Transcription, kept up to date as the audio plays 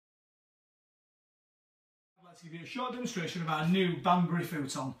I'd like to give you a short demonstration of our new Banbury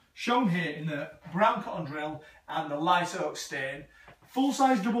futon, shown here in the brown cotton drill and the light oak stain.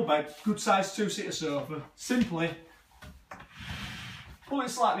 Full-size double bed, good size two-seater sofa. Simply pull it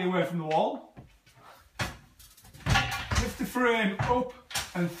slightly away from the wall, lift the frame up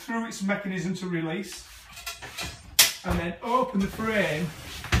and through its mechanism to release, and then open the frame,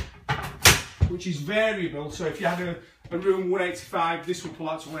 which is variable. So if you had a room 185, this will pull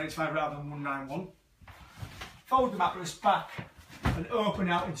out to 185 rather than 191. Fold the mattress back and open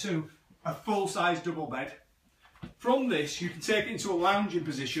out into a full-size double bed. From this, you can take it into a lounging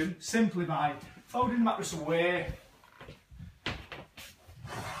position simply by folding the mattress away,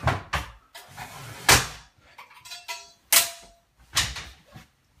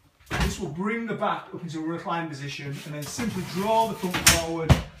 this will bring the back up into a reclined position, and then simply draw the front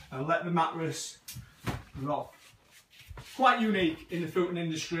forward and let the mattress rock. Quite unique in the Futon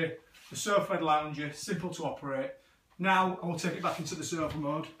industry. The Sofabed lounger, simple to operate. Now I will take it back into the sofa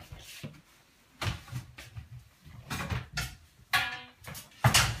mode.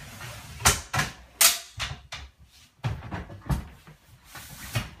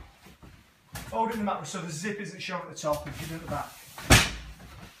 Folding the mattress so the zip isn't shown at the top and hidden at the back.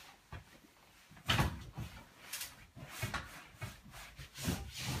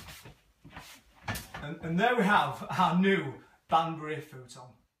 And there we have our new Banbury futon.